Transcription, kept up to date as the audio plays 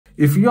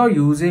If you are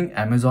using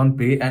Amazon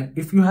Pay and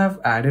if you have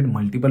added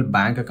multiple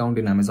bank account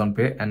in Amazon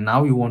Pay and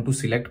now you want to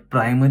select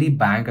primary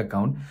bank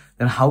account,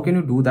 then how can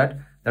you do that?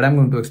 That I'm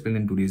going to explain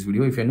in today's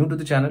video. If you're new to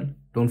the channel,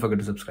 don't forget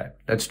to subscribe.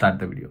 Let's start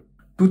the video.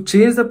 To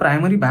change the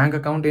primary bank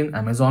account in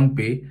Amazon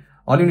Pay,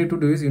 all you need to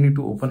do is you need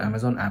to open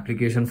Amazon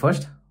application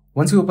first.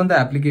 Once you open the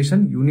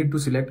application, you need to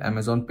select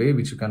Amazon Pay,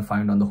 which you can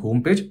find on the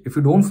home page. If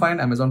you don't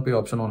find Amazon Pay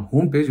option on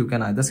home page, you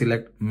can either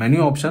select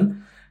menu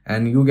option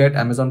and you get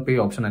Amazon Pay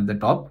option at the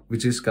top,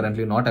 which is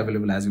currently not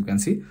available, as you can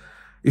see.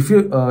 If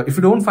you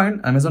don't find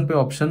Amazon Pay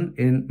option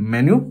in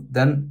menu,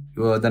 then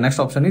the next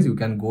option is you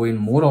can go in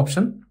more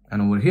option,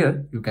 and over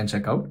here you can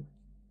check out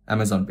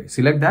Amazon Pay.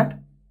 Select that.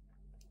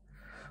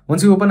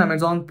 Once you open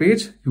Amazon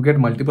page, you get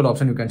multiple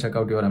options. You can check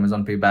out your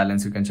Amazon Pay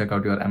balance. You can check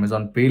out your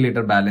Amazon Pay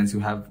later balance.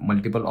 You have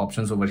multiple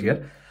options over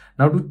here.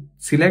 Now to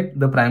select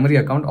the primary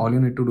account, all you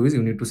need to do is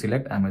you need to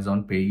select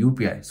Amazon Pay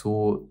UPI.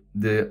 So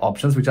the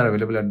options which are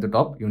available at the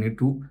top, you need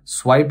to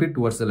swipe it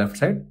towards the left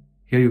side.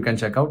 Here you can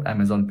check out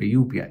Amazon Pay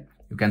UPI.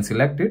 You can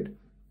select it.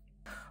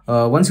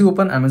 Once you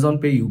open Amazon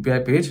Pay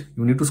UPI page,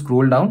 you need to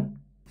scroll down.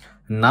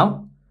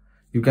 Now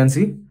you can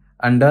see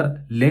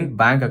under link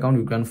bank account,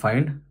 you can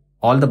find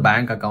all the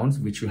bank accounts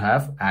which you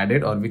have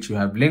added or which you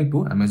have linked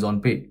to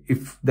Amazon Pay.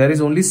 If there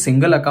is only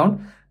single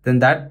account, then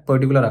that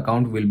particular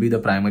account will be the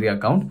primary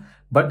account.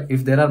 But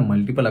if there are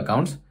multiple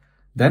accounts,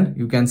 then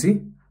you can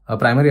see a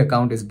primary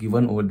account is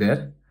given over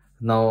there.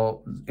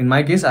 Now, in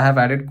my case, I have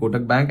added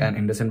Kotak Bank and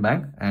IndusInd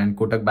Bank, and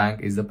Kotak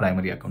Bank is the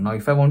primary account. Now,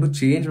 if I want to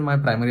change my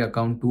primary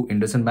account to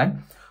IndusInd Bank,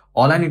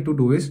 all I need to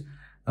do is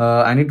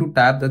I need to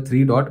tap the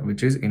three dot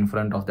which is in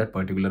front of that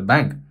particular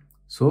bank.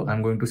 So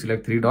I'm going to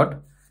select three dot,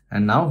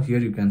 and now here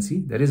you can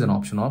see there is an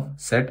option of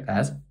set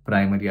as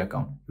primary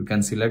account. You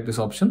can select this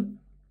option.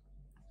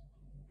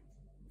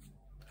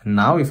 And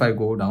now if I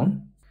go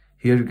down,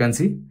 here you can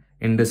see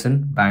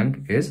IndusInd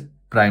Bank is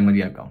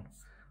primary account.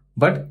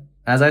 But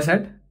as I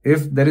said,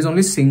 if there is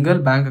only single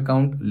bank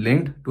account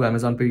linked to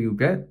Amazon Pay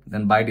UPI,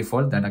 then by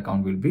default that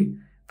account will be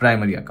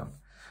primary account.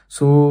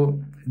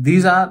 So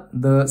these are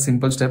the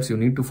simple steps you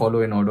need to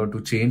follow in order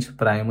to change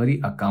primary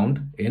account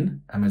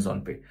in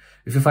Amazon Pay.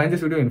 If you find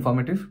this video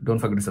informative, don't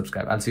forget to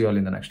subscribe. I'll see you all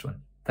in the next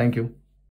one. Thank you.